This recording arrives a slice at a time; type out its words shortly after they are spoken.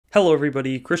Hello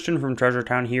everybody, Christian from Treasure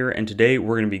Town here, and today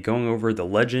we're going to be going over the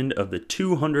legend of the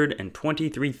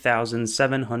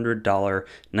 $223,700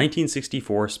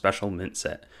 1964 special mint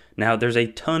set. Now, there's a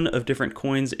ton of different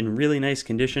coins in really nice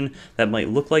condition that might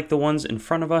look like the ones in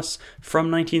front of us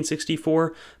from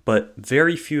 1964, but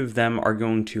very few of them are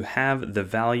going to have the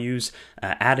values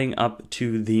adding up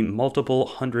to the multiple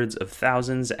hundreds of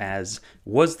thousands, as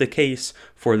was the case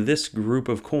for this group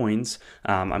of coins.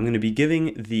 I'm going to be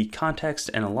giving the context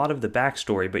and a lot of the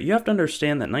backstory, but you have to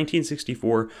understand that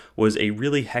 1964 was a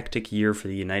really hectic year for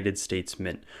the United States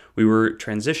Mint. We were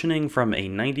transitioning from a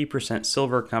 90%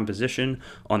 silver composition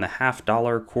on the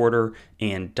half-dollar, quarter,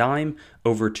 and dime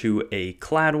over to a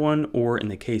clad one, or in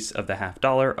the case of the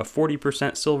half-dollar, a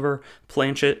 40% silver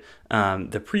planchet.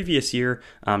 The previous year,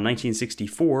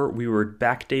 1964, we were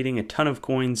backdating a ton of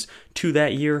coins to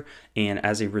that year, and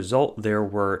as a result, there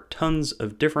were tons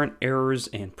of different errors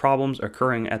and problems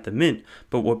occurring at the mint.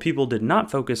 But what people did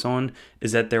not focus on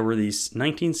is that there were these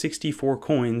 1964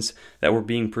 coins that were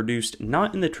being produced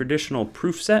not in the traditional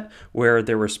proof set, where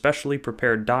there were specially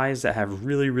prepared dies that have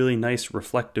really nice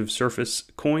reflective surface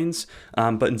coins,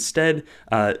 but instead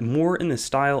more in the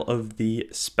style of the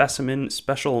specimen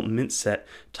special mint set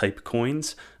type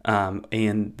coins.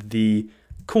 And the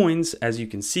coins, as you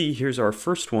can see, here's our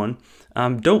first one,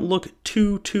 don't look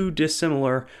too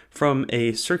dissimilar from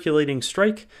a circulating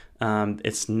strike.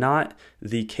 It's not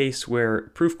the case where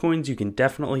proof coins, you can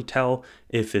definitely tell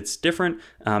if it's different,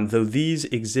 though these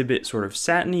exhibit sort of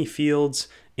satiny fields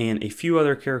and a few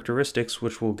other characteristics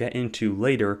which we'll get into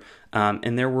later,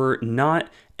 and there were not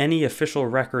any official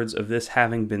records of this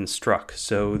having been struck.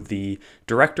 So the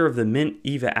director of the mint,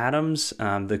 Eva Adams,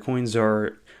 the coins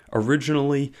are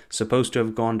originally supposed to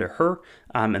have gone to her,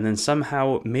 and then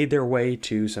somehow made their way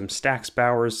to some Stax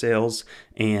Bowers sales,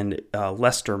 and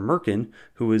Lester Merkin,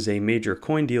 who was a major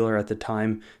coin dealer at the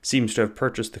time, seems to have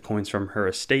purchased the coins from her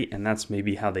estate, and that's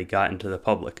maybe how they got into the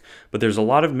public. But there's a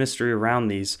lot of mystery around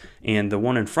these, and the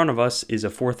one in front of us is a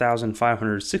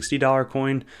 $4,560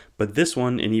 coin, but this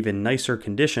one, in even nicer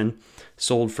condition,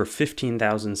 sold for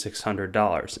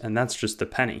 $15,600, and that's just a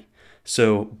penny.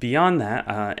 So beyond that,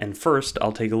 and first,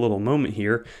 I'll take a little moment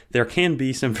here, there can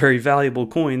be some very valuable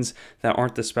coins that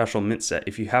aren't the special mint set.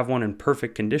 If you have one in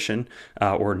perfect condition,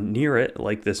 or near it,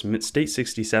 like this Mint State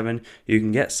 67, you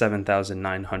can get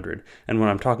 $7,900. And when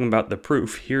I'm talking about the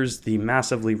proof, here's the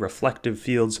massively reflective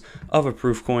fields of a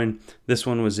proof coin. This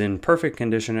one was in perfect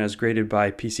condition as graded by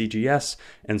PCGS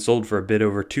and sold for a bit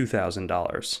over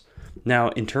 $2,000. Now,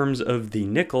 in terms of the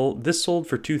nickel, this sold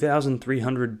for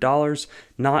 $2,300,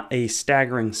 not a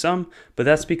staggering sum, but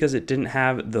that's because it didn't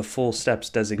have the full steps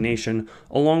designation,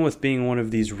 along with being one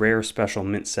of these rare special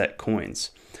mint set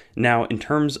coins. Now, in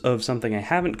terms of something I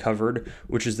haven't covered,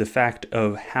 which is the fact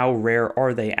of how rare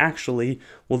are they actually,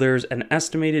 well, there's an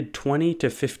estimated 20 to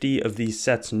 50 of these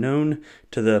sets known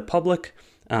to the public,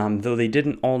 though they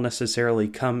didn't all necessarily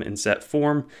come in set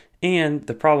form. And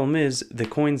the problem is the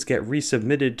coins get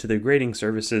resubmitted to the grading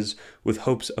services with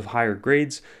hopes of higher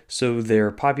grades, so their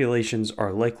populations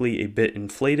are likely a bit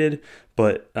inflated.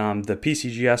 But the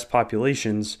PCGS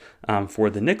populations for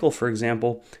the nickel, for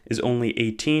example, is only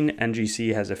 18.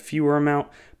 NGC has a fewer amount,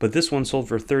 but this one sold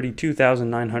for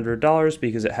 $32,900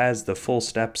 because it has the full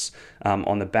steps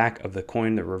on the back of the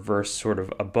coin, the reverse sort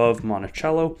of above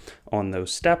Monticello on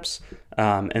those steps.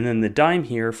 And then the dime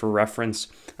here, for reference,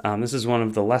 this is one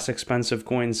of the less expensive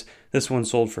coins. This one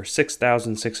sold for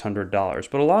 $6,600,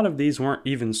 but a lot of these weren't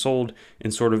even sold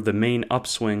in sort of the main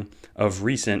upswing of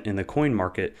recent in the coin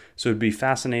market, so it'd be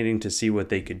fascinating to see what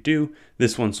they could do.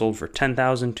 This one sold for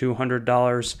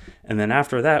 $10,200, and then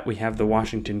after that we have the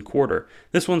Washington quarter.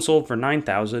 This one sold for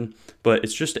 $9,000, but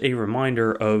it's just a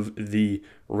reminder of the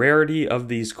rarity of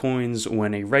these coins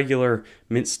when a regular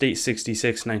Mint State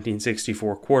 66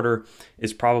 1964 quarter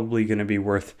is probably going to be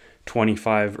worth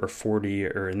 25 or 40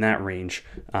 or in that range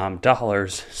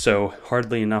dollars, so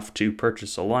hardly enough to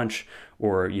purchase a lunch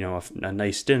or, you know, a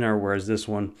nice dinner, whereas this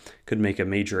one could make a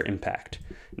major impact.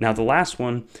 Now, the last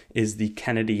one is the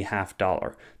Kennedy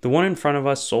half-dollar. The one in front of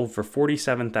us sold for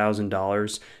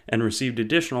 $47,000 and received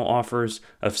additional offers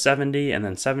of $70,000 and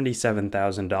then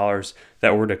 $77,000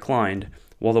 that were declined,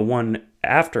 while the one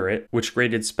after it, which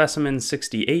graded specimen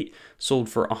 68, sold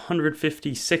for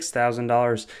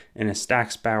 $156,000 in a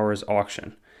Stax Bowers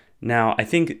auction. Now, I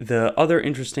think the other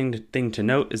interesting thing to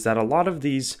note is that a lot of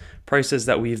these prices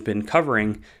that we've been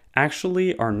covering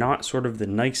actually are not sort of the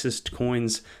nicest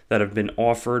coins that have been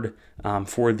offered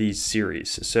for these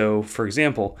series. So for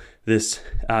example, this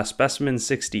specimen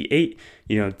 68,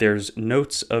 there's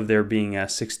notes of there being a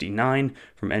 69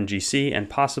 from NGC and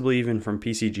possibly even from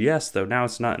PCGS, though now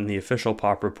it's not in the official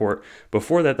pop report.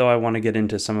 Before that though, I want to get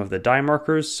into some of the die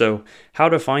markers. So how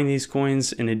to find these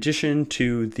coins in addition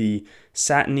to the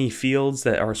satiny fields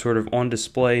that are sort of on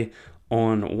display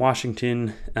on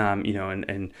Washington,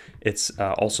 and it's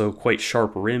also quite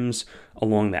sharp rims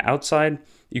along the outside.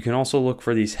 You can also look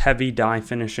for these heavy die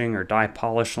finishing or die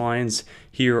polish lines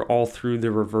here all through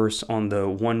the reverse on the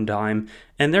 1 dime.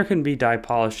 And there can be die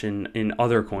polish in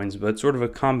other coins, but sort of a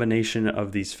combination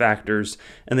of these factors.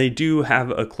 And they do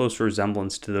have a close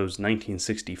resemblance to those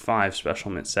 1965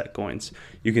 special mint set coins.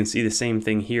 You can see the same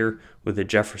thing here with the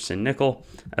Jefferson nickel,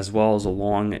 as well as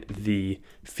along the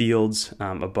fields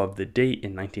above the date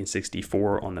in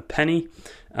 1964 on the penny.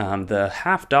 The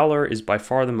 $50 is by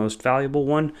far the most valuable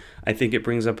one. I think it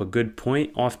brings up a good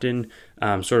point. Often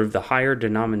sort of the higher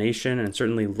denomination and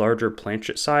certainly larger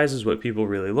planchet size is what people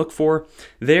really look for.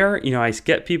 There, I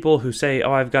get people who say,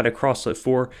 oh, I've got a crosslet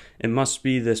 4, it must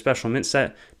be the special mint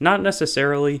set. Not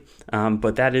necessarily,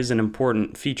 but that is an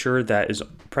important feature that is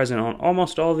present on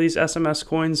almost all of these SMS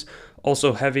coins.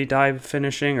 Also heavy die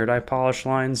finishing or die polish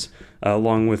lines,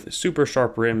 along with super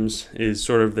sharp rims, is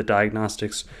sort of the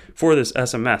diagnostics for this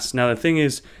SMS. Now the thing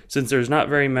is, since there's not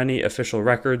very many official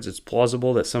records, it's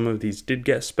plausible that some of these did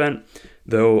get spent,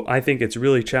 though I think it's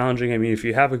really challenging. I mean, if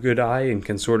you have a good eye and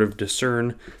can sort of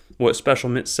discern what special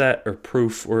mint set or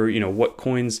proof or what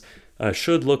coins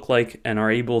should look like and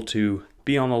are able to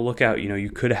be on the lookout,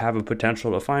 you could have a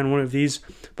potential to find one of these,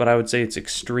 but I would say it's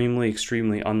extremely,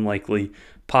 extremely unlikely,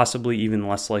 possibly even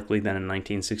less likely than a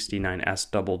 1969 S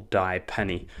double die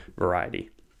penny variety.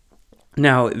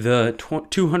 Now, the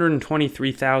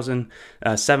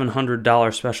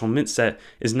 $223,700 special mint set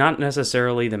is not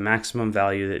necessarily the maximum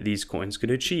value that these coins could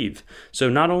achieve. So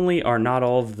not only are not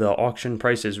all of the auction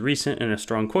prices recent in a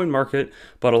strong coin market,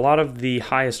 but a lot of the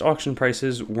highest auction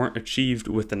prices weren't achieved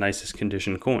with the nicest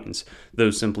condition coins.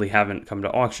 Those simply haven't come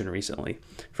to auction recently.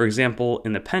 For example,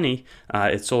 in the penny,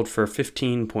 it sold for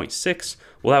 15.6.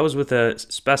 Well, that was with a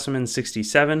specimen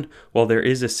 67, while there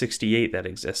is a 68 that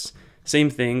exists.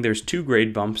 Same thing, there's 2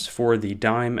 grade bumps for the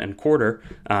dime and quarter,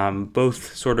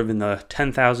 both sort of in the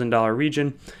 $10,000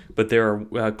 region, but there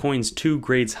are coins 2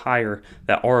 grades higher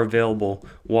that are available,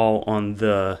 while on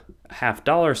the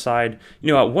 $50 side,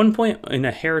 at one point in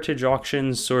a heritage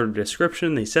auctions sort of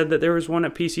description, they said that there was one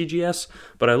at PCGS,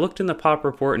 but I looked in the pop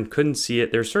report and couldn't see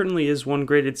it. There certainly is one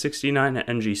graded 69 at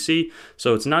NGC,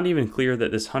 so it's not even clear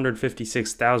that this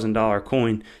 $156,000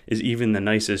 coin is even the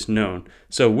nicest known.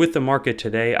 So with the market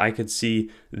today, I could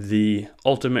see the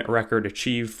ultimate record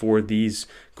achieved for these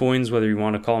coins, whether you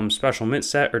want to call them special mint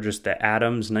set or just the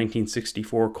Adams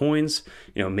 1964 coins,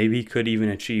 maybe could even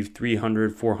achieve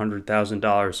 $300,000,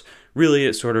 $400,000. Really,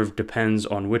 it sort of depends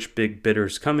on which big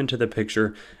bidders come into the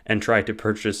picture and try to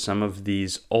purchase some of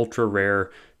these ultra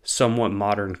rare, somewhat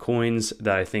modern coins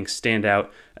that I think stand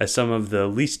out as some of the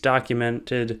least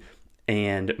documented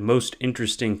and most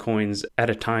interesting coins at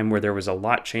a time where there was a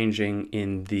lot changing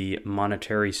in the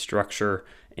monetary structure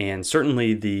and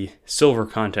certainly the silver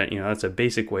content. That's a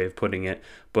basic way of putting it,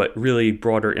 but really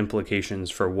broader implications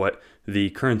for what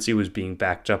the currency was being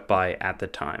backed up by at the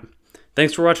time.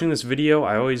 Thanks for watching this video.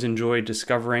 I always enjoy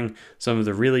discovering some of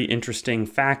the really interesting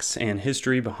facts and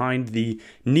history behind the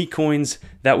neat coins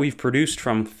that we've produced,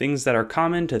 from things that are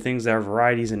common to things that are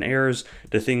varieties and errors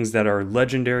to things that are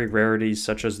legendary rarities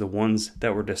such as the ones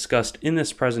that were discussed in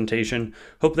this presentation.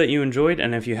 Hope that you enjoyed,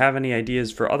 and if you have any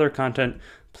ideas for other content,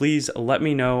 please let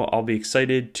me know. I'll be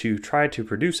excited to try to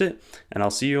produce it, and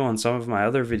I'll see you on some of my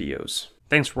other videos.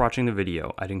 Thanks for watching the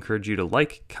video. I'd encourage you to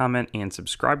like, comment, and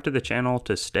subscribe to the channel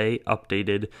to stay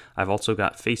updated. I've also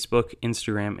got Facebook,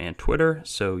 Instagram, and Twitter,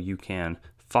 so you can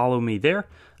follow me there.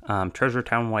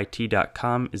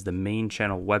 TreasureTownYT.com is the main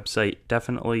channel website.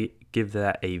 Definitely give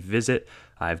that a visit.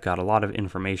 I've got a lot of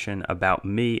information about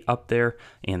me up there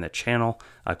and the channel.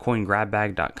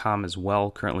 CoinGrabBag.com as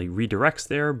well currently redirects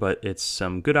there, but it's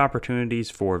some good opportunities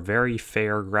for very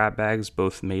fair grab bags,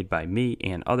 both made by me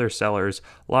and other sellers.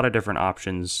 A lot of different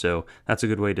options, so that's a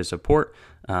good way to support.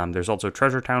 There's also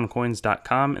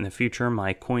treasuretowncoins.com. In the future,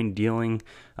 my coin dealing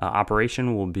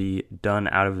operation will be done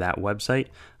out of that website.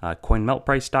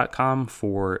 Coinmeltprice.com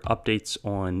for updates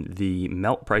on the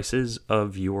melt prices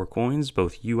of your coins,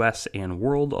 both US and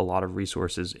world. A lot of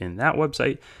resources in that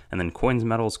website. And then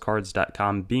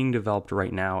coinsmetalscards.com, being developed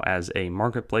right now as a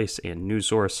marketplace and news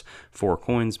source for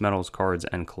coins, metals, cards,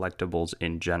 and collectibles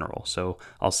in general. So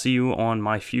I'll see you on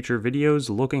my future videos.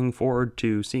 Looking forward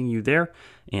to seeing you there,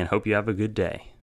 and hope you have a good day.